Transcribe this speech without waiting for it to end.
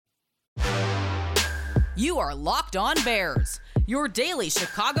You are Locked On Bears, your daily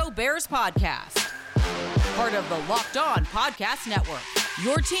Chicago Bears podcast. Part of the Locked On Podcast Network,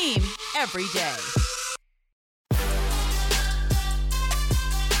 your team every day.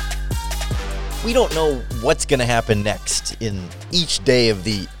 We don't know what's going to happen next in each day of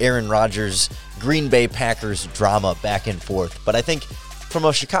the Aaron Rodgers, Green Bay Packers drama back and forth. But I think from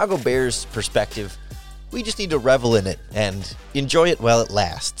a Chicago Bears perspective, we just need to revel in it and enjoy it while it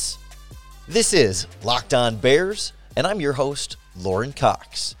lasts. This is Locked On Bears, and I'm your host, Lauren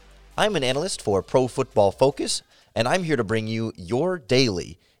Cox. I'm an analyst for Pro Football Focus, and I'm here to bring you your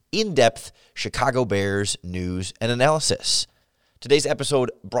daily, in-depth Chicago Bears news and analysis. Today's episode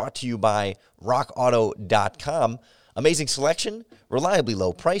brought to you by RockAuto.com. Amazing selection, reliably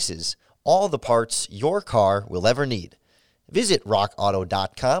low prices, all the parts your car will ever need. Visit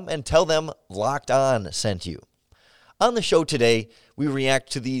RockAuto.com and tell them Locked On sent you. On the show today, we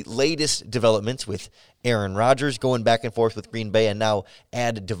react to the latest developments with Aaron Rodgers going back and forth with Green Bay, and now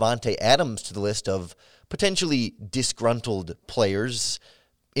add Davante Adams to the list of potentially disgruntled players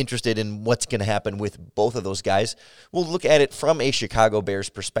interested in what's going to happen with both of those guys. We'll look at it from a Chicago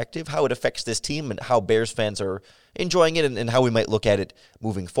Bears perspective, how it affects this team and how Bears fans are enjoying it and how we might look at it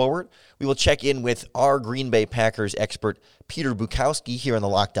moving forward. We will check in with our Green Bay Packers expert, Peter Bukowski, here on the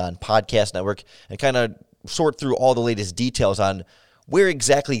Locked On Podcast Network, and kind of sort through all the latest details on where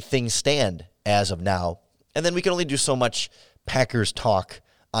exactly things stand as of now. And then we can only do so much Packers talk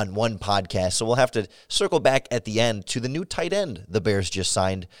on one podcast, so we'll have to circle back at the end to the new tight end the Bears just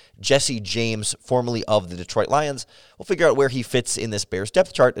signed, Jesse James, formerly of the Detroit Lions. We'll figure out where he fits in this Bears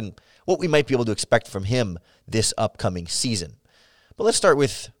depth chart and what we might be able to expect from him this upcoming season. But let's start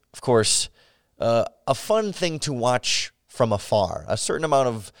with, of course, a fun thing to watch from afar, a certain amount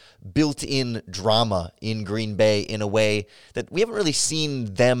of built-in drama in Green Bay in a way that we haven't really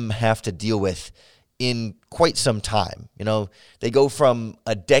seen them have to deal with in quite some time. You know, they go from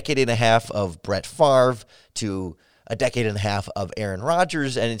a decade and a half of Brett Favre to a decade and a half of Aaron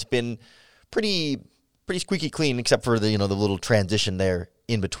Rodgers, and it's been pretty squeaky clean, except for the little transition there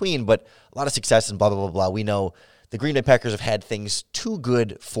in between, but a lot of success and blah, blah, blah, blah. We know the Green Bay Packers have had things too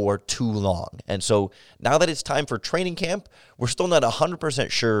good for too long. And so now that it's time for training camp, we're still not 100%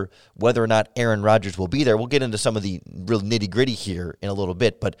 sure whether or not Aaron Rodgers will be there. We'll get into some of the real nitty-gritty here in a little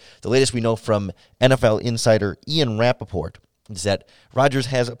bit, but the latest we know from NFL insider Ian Rappaport is that Rodgers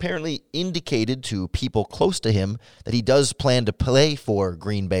has apparently indicated to people close to him that he does plan to play for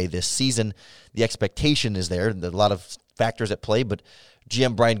Green Bay this season. The expectation is there. There's a lot of factors at play, but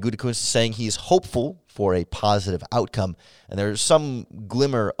GM Brian Gutekunst is saying he's hopeful for a positive outcome, and there's some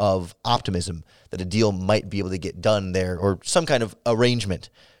glimmer of optimism that a deal might be able to get done there, or some kind of arrangement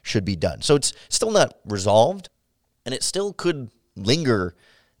should be done. So it's still not resolved, and it still could linger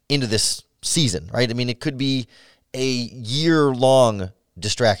into this season, right? I mean, it could be a year-long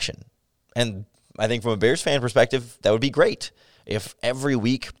distraction, and I think from a Bears fan perspective, that would be great if every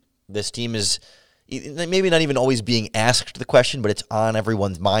week this team is maybe not even always being asked the question, but it's on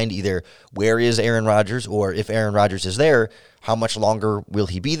everyone's mind, either where is Aaron Rodgers, or if Aaron Rodgers is there, how much longer will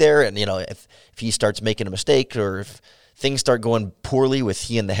he be there? And, if he starts making a mistake, or if things start going poorly with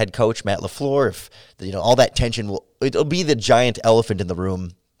he and the head coach, Matt LaFleur, if, all that tension it'll be the giant elephant in the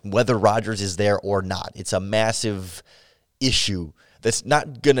room, whether Rodgers is there or not. It's a massive issue that's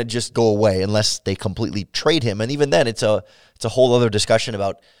not going to just go away unless they completely trade him. And even then, it's a whole other discussion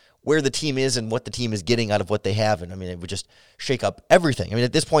about where the team is and what the team is getting out of what they have. And, it would just shake up everything.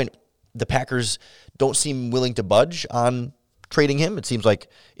 At this point, the Packers don't seem willing to budge on trading him. It seems like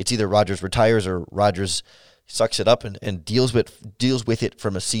it's either Rodgers retires or Rodgers sucks it up and deals with it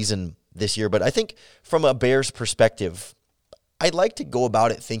from a season this year. But I think from a Bears perspective, I'd like to go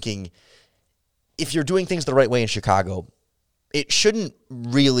about it thinking if you're doing things the right way in Chicago, it shouldn't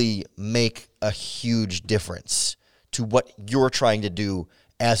really make a huge difference to what you're trying to do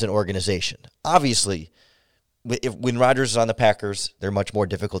as an organization. Obviously, when Rodgers is on the Packers, they're much more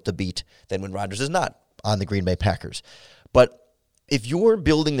difficult to beat than when Rodgers is not on the Green Bay Packers. But if you're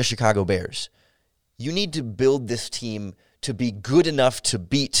building the Chicago Bears, you need to build this team to be good enough to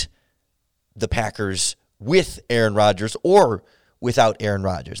beat the Packers with Aaron Rodgers or without Aaron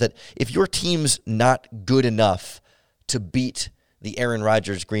Rodgers. That if your team's not good enough to beat the Aaron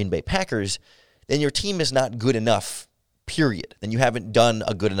Rodgers Green Bay Packers, then your team is not good enough, period. Then you haven't done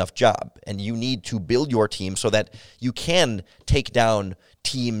a good enough job. And you need to build your team so that you can take down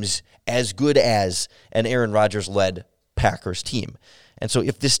teams as good as an Aaron Rodgers-led Packers team. And so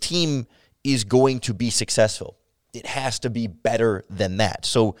if this team is going to be successful, it has to be better than that.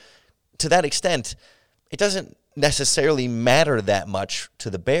 So to that extent, it doesn't necessarily matter that much to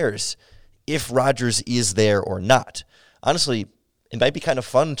the Bears if Rodgers is there or not. Honestly, it might be kind of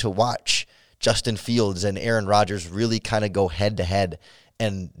fun to watch Justin Fields and Aaron Rodgers really kind of go head-to-head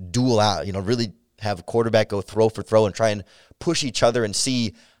and duel out, really have a quarterback go throw for throw and try and push each other and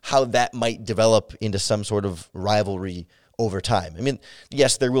see how that might develop into some sort of rivalry over time. I mean,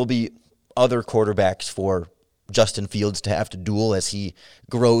 yes, there will be other quarterbacks for Justin Fields to have to duel as he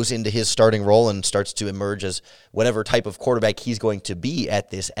grows into his starting role and starts to emerge as whatever type of quarterback he's going to be at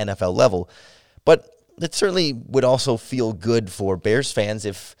this NFL level. But it certainly would also feel good for Bears fans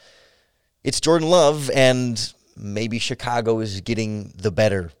if it's Jordan Love and maybe Chicago is getting the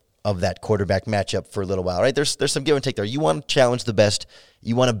better of that quarterback matchup for a little while, right? There's some give and take there. You want to challenge the best,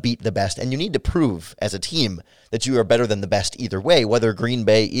 you want to beat the best, and you need to prove as a team that you are better than the best either way, whether Green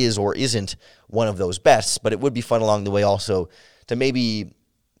Bay is or isn't one of those bests. But it would be fun along the way also to maybe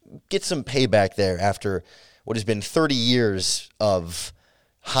get some payback there after what has been 30 years of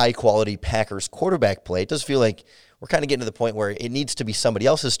high-quality Packers quarterback play. It does feel like we're kind of getting to the point where it needs to be somebody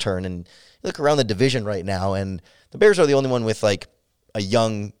else's turn. And you look around the division right now, and the Bears are the only one with like a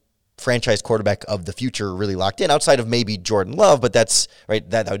young franchise quarterback of the future really locked in, outside of maybe Jordan Love, but that's right.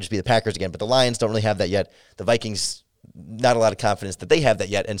 That would just be the Packers again. But the Lions don't really have that yet. The Vikings, not a lot of confidence that they have that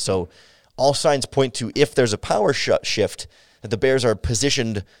yet. And so all signs point to, if there's a power shift, that the Bears are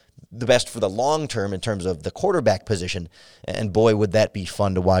positioned the best for the long term in terms of the quarterback position. And boy, would that be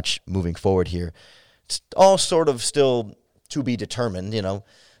fun to watch moving forward here. It's all sort of still to be determined.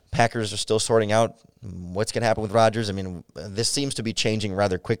 Packers are still sorting out what's going to happen with Rodgers. I mean, this seems to be changing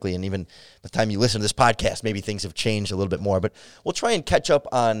rather quickly, and even by the time you listen to this podcast, maybe things have changed a little bit more. But we'll try and catch up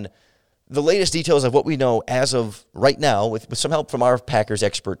on the latest details of what we know as of right now with some help from our Packers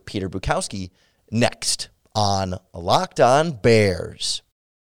expert, Peter Bukowski, next on Locked On Bears.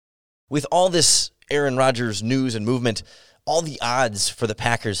 With all this Aaron Rodgers news and movement, all the odds for the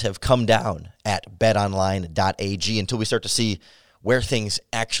Packers have come down at betonline.ag until we start to see where things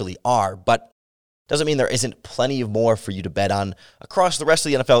actually are. But doesn't mean there isn't plenty of more for you to bet on across the rest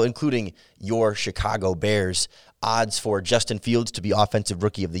of the NFL, including your Chicago Bears. Odds for Justin Fields to be Offensive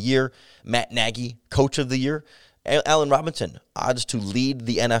Rookie of the Year, Matt Nagy, Coach of the Year, Allen Robinson, odds to lead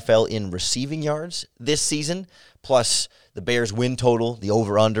the NFL in receiving yards this season, plus the Bears win total, the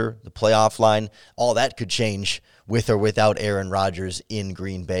over-under, the playoff line. All that could change with or without Aaron Rodgers in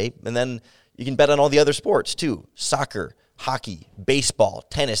Green Bay. And then you can bet on all the other sports too. Soccer, hockey, baseball,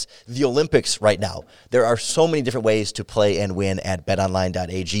 tennis, the Olympics right now. There are so many different ways to play and win at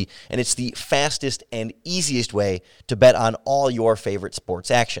betonline.ag, and it's the fastest and easiest way to bet on all your favorite sports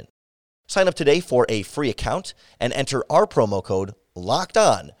action. Sign up today for a free account and enter our promo code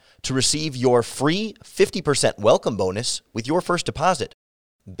LOCKEDON to receive your free 50% welcome bonus with your first deposit.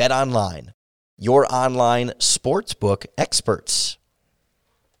 BetOnline, your online sportsbook experts.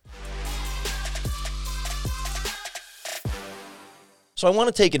 So I want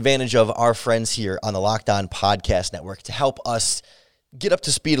to take advantage of our friends here on the Locked On Podcast Network to help us get up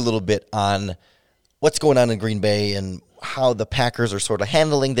to speed a little bit on what's going on in Green Bay and how the Packers are sort of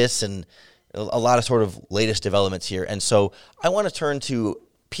handling this, and a lot of sort of latest developments here. And so I want to turn to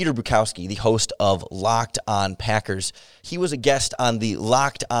Peter Bukowski, the host of Locked On Packers. He was a guest on the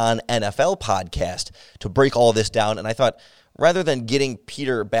Locked On NFL podcast to break all this down. And I thought, rather than getting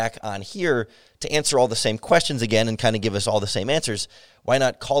Peter back on here to answer all the same questions again and kind of give us all the same answers, why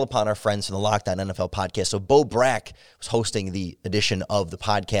not call upon our friends from the Locked On NFL podcast? So Bo Brack was hosting the edition of the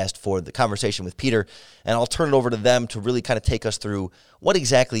podcast for the conversation with Peter, and I'll turn it over to them to really kind of take us through what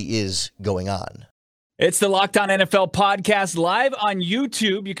exactly is going on. It's the Locked On NFL podcast live on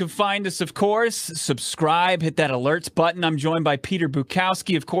YouTube. You can find us, of course. Subscribe, hit that alerts button. I'm joined by Peter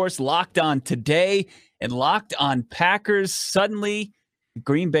Bukowski, of course, Locked On Today and Locked On Packers. Suddenly,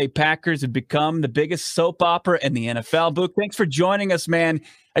 Green Bay Packers have become the biggest soap opera in the NFL. Book, thanks for joining us, man.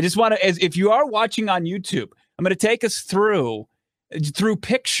 I just want to, if you are watching on YouTube, I'm going to take us through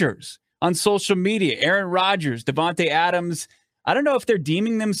pictures on social media. Aaron Rodgers, Devontae Adams. I don't know if they're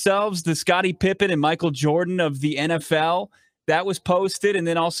deeming themselves the Scottie Pippen and Michael Jordan of the NFL. That was posted. And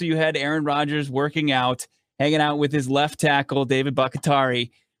then also you had Aaron Rodgers working out, hanging out with his left tackle, David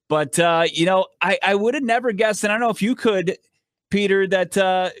Bakhtiari. But, I would have never guessed, and I don't know if you could, Peter, that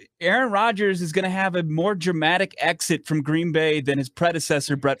Aaron Rodgers is going to have a more dramatic exit from Green Bay than his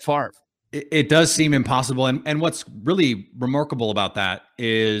predecessor, Brett Favre. It does seem impossible. And what's really remarkable about that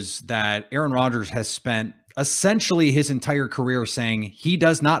is that Aaron Rodgers has spent essentially his entire career saying he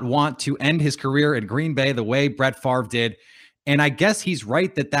does not want to end his career in Green Bay the way Brett Favre did. And I guess he's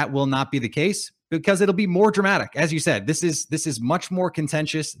right that will not be the case, because it'll be more dramatic. As you said, this is much more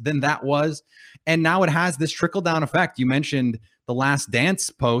contentious than that was. And now it has this trickle-down effect. You mentioned the Last Dance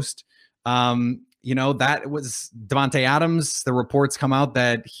post. That was Davante Adams. The reports come out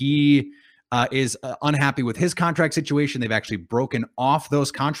that he is unhappy with his contract situation. They've actually broken off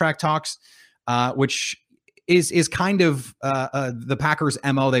those contract talks, which is kind of the Packers'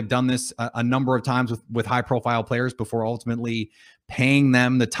 MO. They've done this a number of times with high-profile players before ultimately paying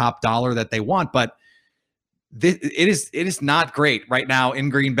them the top dollar that they want. But it is not great right now in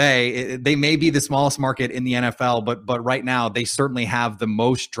Green Bay. They may be the smallest market in the NFL, but right now they certainly have the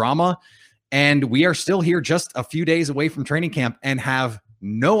most drama. And we are still here just a few days away from training camp and have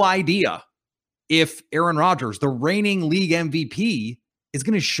no idea if Aaron Rodgers, the reigning league MVP, is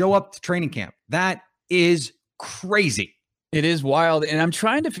going to show up to training camp. That is crazy. It is wild. And I'm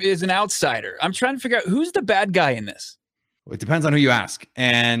trying to, as an outsider, I'm trying to figure out who's the bad guy in this. It depends on who you ask.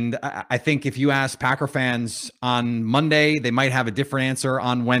 And I think if you ask Packer fans on Monday, they might have a different answer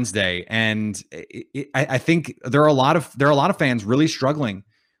on Wednesday. And I think there are a lot of fans really struggling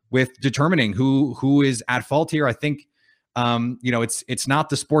with determining who is at fault here. I think it's not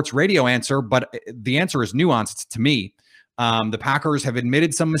the sports radio answer, but the answer is nuanced to me. The Packers have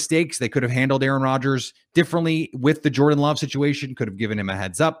admitted some mistakes. They could have handled Aaron Rodgers differently with the Jordan Love situation, could have given him a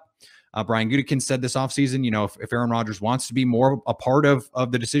heads up. Brian Gutekunst said this offseason, if Aaron Rodgers wants to be more a part of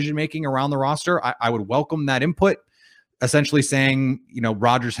the decision-making around the roster, I would welcome that input, essentially saying,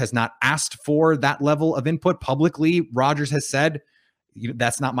 Rodgers has not asked for that level of input publicly. Rodgers has said,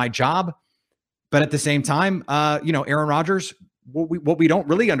 that's not my job. But at the same time, Aaron Rodgers, what we don't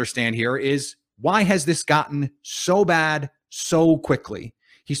really understand here is why has this gotten so bad so quickly?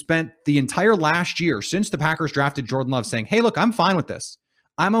 He spent the entire last year since the Packers drafted Jordan Love saying, hey, look, I'm fine with this.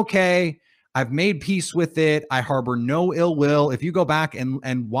 I'm okay. I've made peace with it. I harbor no ill will. If you go back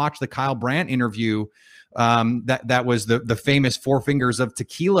and watch the Kyle Brandt interview, that was the famous 4 fingers of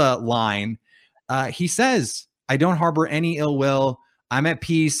tequila line. He says, I don't harbor any ill will. I'm at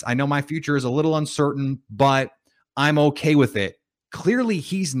peace. I know my future is a little uncertain, but I'm okay with it. Clearly,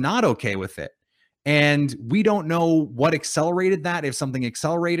 he's not okay with it. And we don't know what accelerated that, if something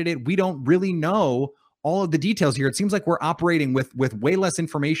accelerated it. We don't really know all of the details here. It seems like we're operating with way less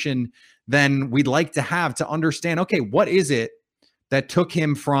information than we'd like to have to understand, okay, what is it that took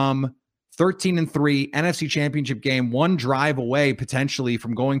him from 13-3 NFC Championship game, 1 drive away potentially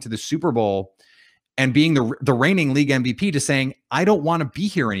from going to the Super Bowl and being the reigning league MVP, to saying, I don't want to be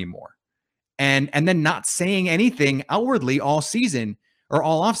here anymore. And then not saying anything outwardly all season or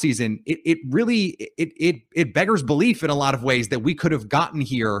all off season. It really beggars belief in a lot of ways that we could have gotten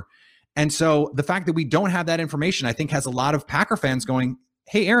here. And so the fact that we don't have that information, I think, has a lot of Packer fans going,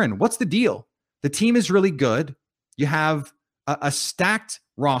 hey, Aaron, what's the deal? The team is really good. You have a stacked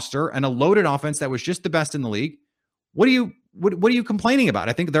roster and a loaded offense that was just the best in the league. What are you complaining about?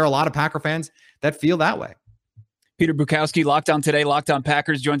 I think there are a lot of Packer fans that feel that way. Peter Bukowski, Locked On Today, Locked On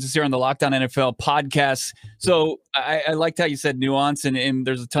Packers, joins us here on the Locked On NFL podcast. So I liked how you said nuance, and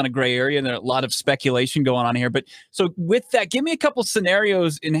there's a ton of gray area and there's a lot of speculation going on here. But so with that, give me a couple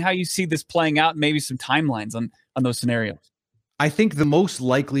scenarios in how you see this playing out, and maybe some timelines on those scenarios. I think the most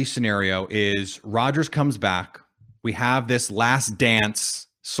likely scenario is Rodgers comes back. We have this last dance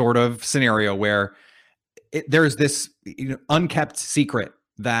sort of scenario where there's this unkept secret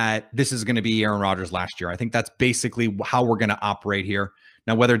that this is going to be Aaron Rodgers last year. I think that's basically how we're going to operate here.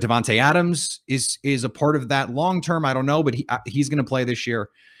 Now, whether Davante Adams is a part of that long term, I don't know, but he's going to play this year.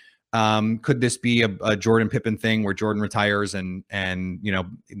 Could this be a Jordan Pippen thing where Jordan retires and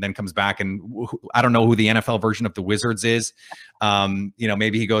then comes back? And I don't know who the NFL version of the Wizards is.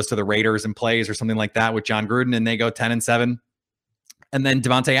 Maybe he goes to the Raiders and plays or something like that with John Gruden, and they go 10-7. And then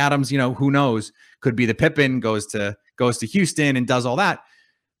Davante Adams, who knows, could be the Pippen, goes to Houston and does all that.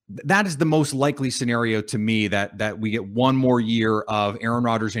 That is the most likely scenario to me, that we get one more year of Aaron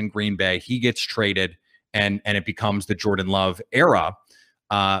Rodgers in Green Bay. He gets traded and it becomes the Jordan Love era.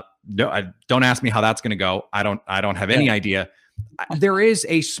 No, don't ask me how that's going to go. I don't have any idea. There is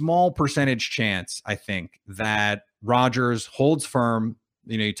a small percentage chance, I think, that Rodgers holds firm.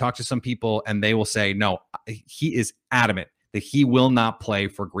 You talk to some people and they will say, no, he is adamant that he will not play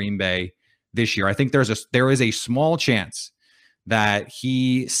for Green Bay this year. I think there is a small chance that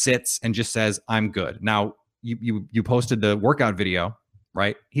he sits and just says, I'm good. Now, you posted the workout video,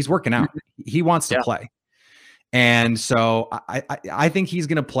 right? He's working out. He wants to play. And so I think he's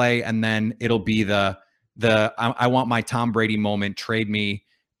going to play, and then it'll be the I want my Tom Brady moment, trade me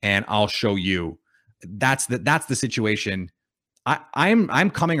and I'll show you. That's the situation. I'm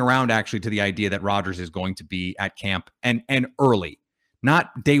coming around actually to the idea that Rodgers is going to be at camp and early,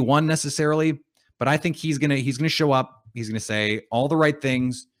 not day one necessarily, but I think he's going to show up. He's going to say all the right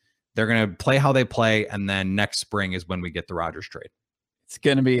things. They're going to play how they play. And then next spring is when we get the Rodgers trade. It's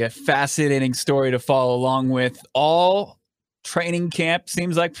going to be a fascinating story to follow along with. All training camp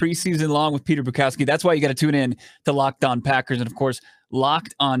seems like preseason long with Peter Bukowski. That's why you got to tune in to Locked On Packers. And, of course,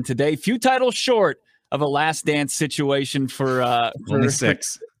 Locked On Today. Few titles short of a last dance situation for only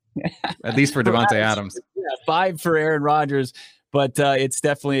 6. At least for Devontae Adams. Yeah, 5 for Aaron Rodgers. But it's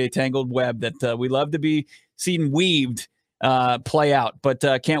definitely a tangled web that we love to be seen weaved play out. But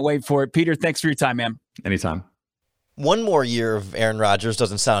can't wait for it. Peter, thanks for your time, man. Anytime. One more year of Aaron Rodgers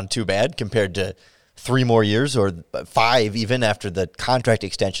doesn't sound too bad compared to 3 more years or 5 even after the contract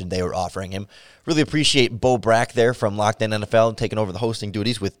extension they were offering him. Really appreciate Bo Brack there from Locked On NFL taking over the hosting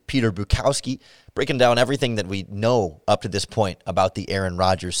duties with Peter Bukowski, breaking down everything that we know up to this point about the Aaron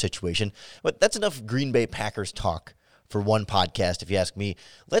Rodgers situation. But that's enough Green Bay Packers talk for one podcast, if you ask me.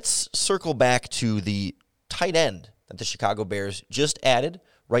 Let's circle back to the tight end that the Chicago Bears just added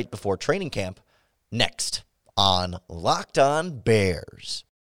right before training camp next on Locked On Bears.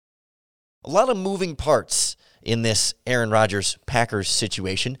 A lot of moving parts in this Aaron Rodgers Packers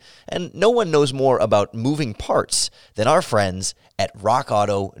situation, and no one knows more about moving parts than our friends at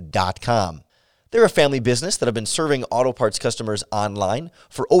rockauto.com. They're a family business that have been serving auto parts customers online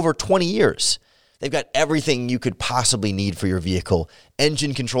for over 20 years. They've got everything you could possibly need for your vehicle.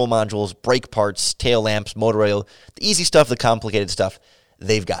 Engine control modules, brake parts, tail lamps, motor oil, the easy stuff, the complicated stuff,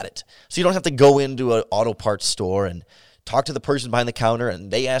 they've got it. So you don't have to go into an auto parts store and talk to the person behind the counter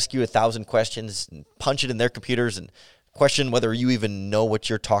and they ask you 1,000 questions and punch it in their computers and question whether you even know what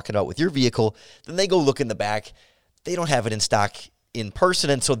you're talking about with your vehicle. Then they go look in the back. They don't have it in stock in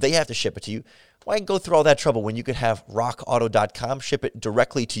person, and so they have to ship it to you. Why go through all that trouble when you could have rockauto.com ship it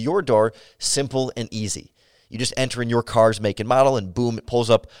directly to your door, simple and easy? You just enter in your car's make and model, and boom, it pulls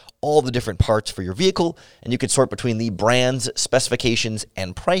up all the different parts for your vehicle, and you can sort between the brands, specifications,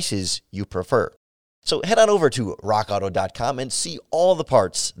 and prices you prefer. So head on over to rockauto.com and see all the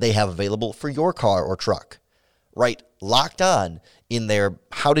parts they have available for your car or truck. Write Locked On in their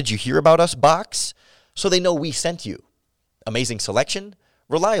How Did You Hear About Us box so they know we sent you. Amazing selection,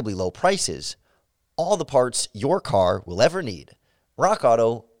 reliably low prices, all the parts your car will ever need.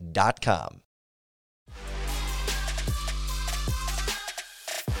 rockauto.com.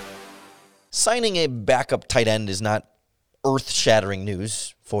 Signing a backup tight end is not earth-shattering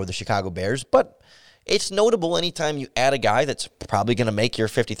news for the Chicago Bears, but it's notable anytime you add a guy that's probably going to make your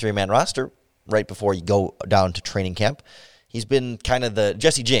 53-man roster right before you go down to training camp. He's been kind of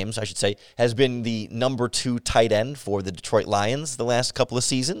Jesse James, I should say, has been the number 2 tight end for the Detroit Lions the last couple of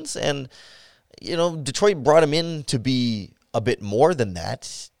seasons. And, Detroit brought him in to be a bit more than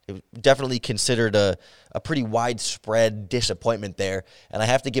that. It definitely considered a pretty widespread disappointment there. And I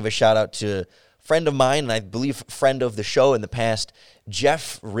have to give a shout out to a friend of mine, and I believe friend of the show in the past,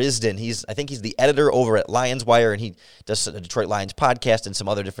 Jeff Risden. I think he's the editor over at Lions Wire, and he does the Detroit Lions podcast and some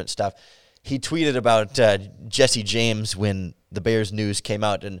other different stuff. He tweeted about Jesse James when the Bears news came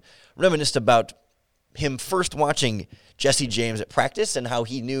out and reminisced about him first watching Jesse James at practice and how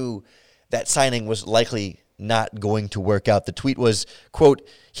he knew that signing was likely not going to work out. The tweet was, quote,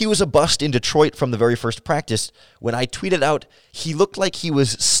 "He was a bust in Detroit from the very first practice. When I tweeted out, he looked like he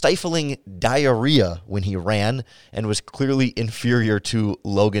was stifling diarrhea when he ran and was clearly inferior to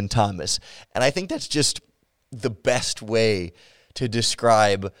Logan Thomas." And I think that's just the best way to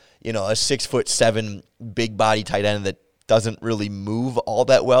describe, a 6'7" big body tight end that doesn't really move all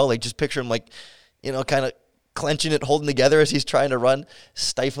that well. Like, just picture him kind of clenching it, holding together as he's trying to run,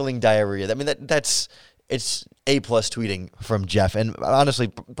 stifling diarrhea. I mean, it's A-plus tweeting from Jeff. And honestly,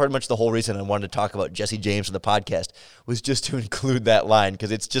 pretty much the whole reason I wanted to talk about Jesse James in the podcast was just to include that line,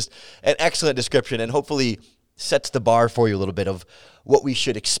 because it's just an excellent description and hopefully sets the bar for you a little bit of what we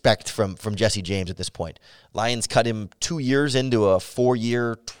should expect from Jesse James at this point. Lions cut him 2 years into a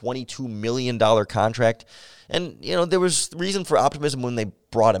 4-year, $22 million contract. And, there was reason for optimism when they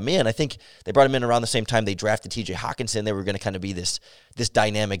brought him in. I think they brought him in around the same time they drafted T.J. Hockenson. They were going to kind of be this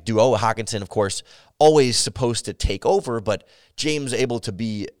dynamic duo. Hockenson, of course, always supposed to take over, but James able to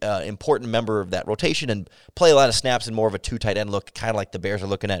be an important member of that rotation and play a lot of snaps in more of a 2 tight end look, kind of like the Bears are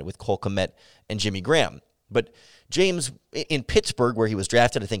looking at with Cole Kmet and Jimmy Graham. But James, in Pittsburgh, where he was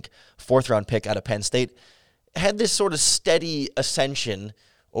drafted, I think 4th-round pick out of Penn State, had this sort of steady ascension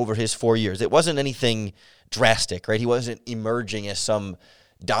over his 4 years. It wasn't anything drastic, right? He wasn't emerging as some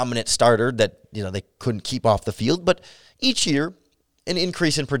dominant starter that, they couldn't keep off the field. But each year, an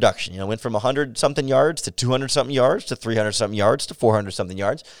increase in production. Went from 100-something yards to 200-something yards to 300-something yards to 400-something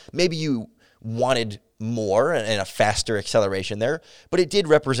yards. Maybe you wanted more and a faster acceleration there, but it did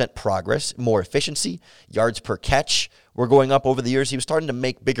represent progress, more efficiency. Yards per catch were going up over the years. He was starting to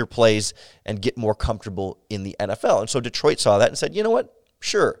make bigger plays and get more comfortable in the NFL. And so Detroit saw that and said, you know what?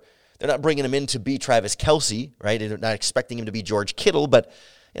 Sure, they're not bringing him in to be Travis Kelce, right? They're not expecting him to be George Kittle, but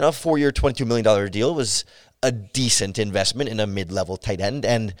a 4-year, $22 million deal was a decent investment in a mid-level tight end,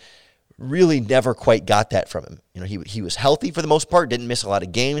 and really never quite got that from him. He was healthy for the most part, didn't miss a lot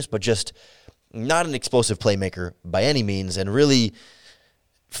of games, but just not an explosive playmaker by any means, and really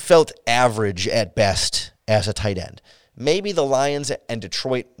felt average at best as a tight end. Maybe the Lions and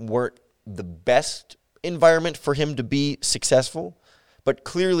Detroit weren't the best environment for him to be successful, but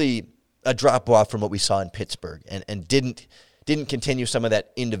clearly a drop-off from what we saw in Pittsburgh, and didn't continue some of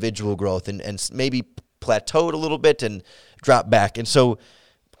that individual growth, and maybe plateaued a little bit and dropped back. And so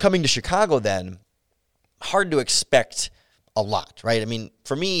coming to Chicago then, hard to expect a lot, right? I mean,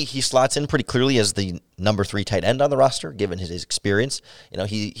 for me, he slots in pretty clearly as the number 3 tight end on the roster, given his experience.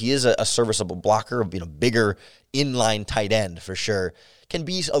 He is a serviceable blocker, bigger inline tight end for sure. Can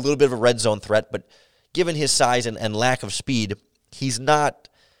be a little bit of a red zone threat, but given his size and lack of speed, he's not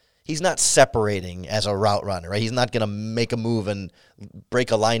separating as a route runner, right? He's not going to make a move and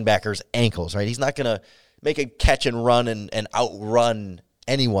break a linebacker's ankles, right? He's not going to make a catch and run and outrun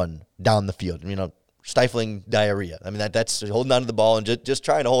anyone down the field, stifling diarrhea. I mean, that's holding on to the ball and just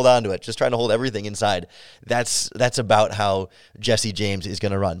trying to hold on to it, just trying to hold everything inside. That's about how Jesse James is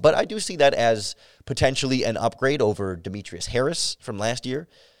going to run. But I do see that as potentially an upgrade over Demetrius Harris from last year.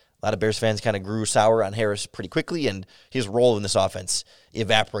 A lot of Bears fans kind of grew sour on Harris pretty quickly, and his role in this offense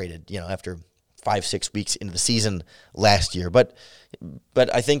evaporated, after 5-6 weeks into the season last year. But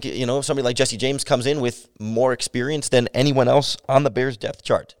I think, somebody like Jesse James comes in with more experience than anyone else on the Bears depth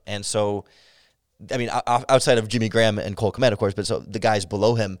chart. And so, I mean, outside of Jimmy Graham and Cole Kmet, of course, but so the guys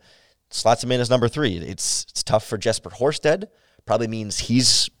below him, slots him in as number 3. It's tough for Jesper Horsted. Probably means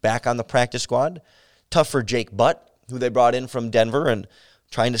he's back on the practice squad. Tough for Jake Butt, who they brought in from Denver, and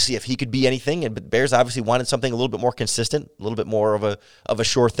trying to see if he could be anything. And but Bears obviously wanted something a little bit more consistent, a little bit more of a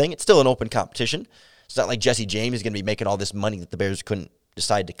sure thing. It's still an open competition. It's not like Jesse James is going to be making all this money that the Bears couldn't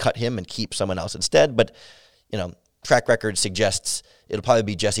decide to cut him and keep someone else instead. But, track record suggests it'll probably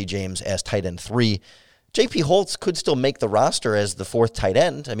be Jesse James as tight end 3. J.P. Holtz could still make the roster as the 4th tight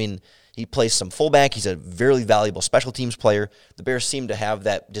end. I mean, he plays some fullback. He's a very valuable special teams player. The Bears seem to have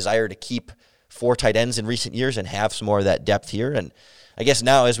that desire to keep 4 tight ends in recent years and have some more of that depth here. And I guess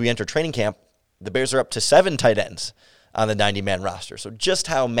now as we enter training camp, the Bears are up to 7 tight ends on the 90-man roster. So just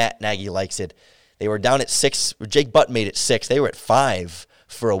how Matt Nagy likes it. They were down at 6. Jake Butt made it 6. They were at 5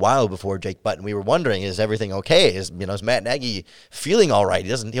 for a while before Jake Butt. And we were wondering, is everything okay? Is Matt Nagy feeling all right?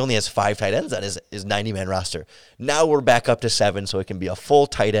 He only has 5 tight ends on his 90-man roster. Now we're back up to 7, so it can be a full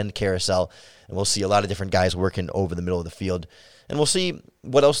tight end carousel. And we'll see a lot of different guys working over the middle of the field. And we'll see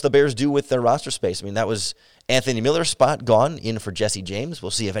what else the Bears do with their roster space. I mean, that was Anthony Miller's spot gone in for Jesse James.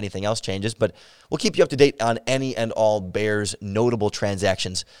 We'll see if anything else changes, but we'll keep you up to date on any and all Bears notable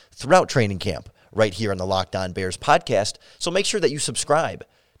transactions throughout training camp right here on the Locked On Bears podcast. So make sure that you subscribe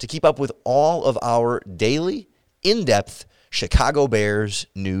to keep up with all of our daily, in-depth Chicago Bears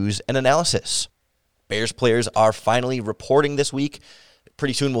news and analysis. Bears players are finally reporting this week.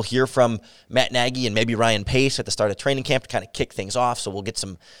 Pretty soon we'll hear from Matt Nagy and maybe Ryan Pace at the start of training camp to kind of kick things off. So we'll get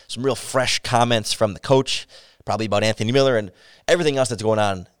some real fresh comments from the coach, probably about Anthony Miller and everything else that's going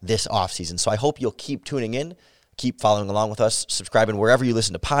on this offseason. So I hope you'll keep tuning in, keep following along with us, subscribing wherever you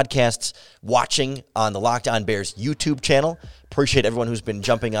listen to podcasts, watching on the Locked On Bears YouTube channel. Appreciate everyone who's been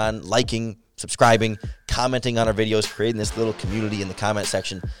jumping on, liking, subscribing, commenting on our videos, creating this little community in the comment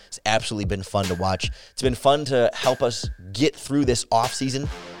section. It's absolutely been fun to watch. It's been fun to help us get through this offseason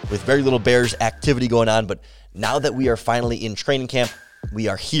with very little Bears activity going on. But now that we are finally in training camp, we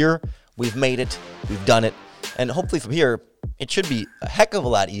are here, we've made it, we've done it. And hopefully from here, it should be a heck of a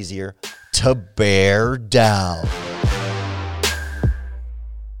lot easier to bear down.